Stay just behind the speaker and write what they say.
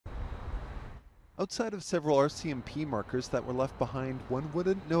Outside of several RCMP markers that were left behind, one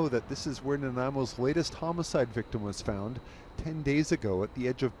wouldn't know that this is where Nanaimo's latest homicide victim was found 10 days ago at the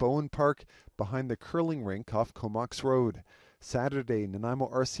edge of Bowen Park behind the curling rink off Comox Road. Saturday, Nanaimo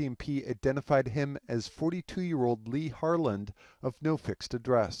RCMP identified him as 42-year-old Lee Harland of no fixed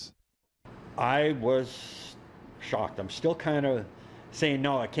address. I was shocked. I'm still kind of saying,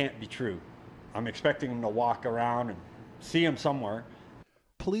 no, it can't be true. I'm expecting him to walk around and see him somewhere.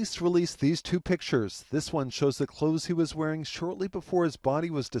 Police released these two pictures. This one shows the clothes he was wearing shortly before his body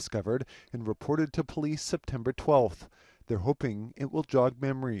was discovered and reported to police September 12th. They're hoping it will jog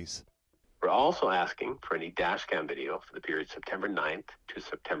memories. We're also asking for any dashcam video for the period September 9th to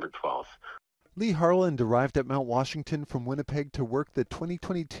September 12th. Lee Harland arrived at Mount Washington from Winnipeg to work the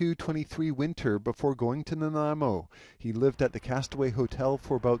 2022-23 winter before going to Nanaimo. He lived at the Castaway Hotel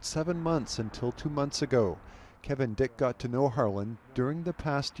for about 7 months until 2 months ago. Kevin Dick got to know Harland during the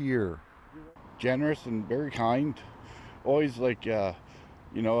past year. Generous and very kind. Always like, hey,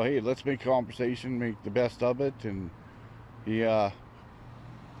 let's make conversation, make the best of it. And he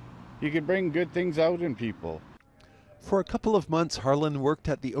could bring good things out in people. For a couple of months, Harland worked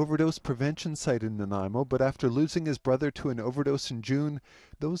at the overdose prevention site in Nanaimo, but after losing his brother to an overdose in June,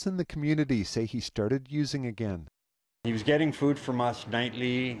 those in the community say he started using again. He was getting food from us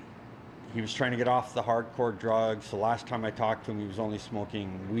nightly. He was trying to get off the hardcore drugs. The last time I talked to him, he was only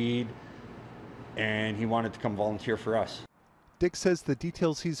smoking weed, and he wanted to come volunteer for us. Dick says the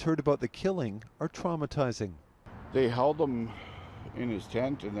details he's heard about the killing are traumatizing. They held him in his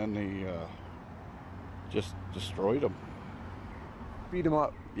tent, and then they just destroyed him. Beat him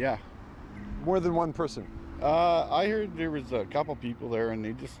up? Yeah. More than one person? I heard there was a couple people there, and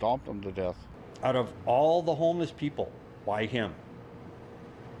they just stomped him to death. Out of all the homeless people, why him?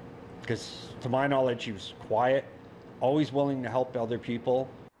 Because to my knowledge, he was quiet, always willing to help other people.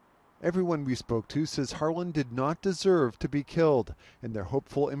 Everyone we spoke to says Harland did not deserve to be killed, and they're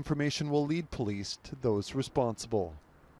hopeful information will lead police to those responsible.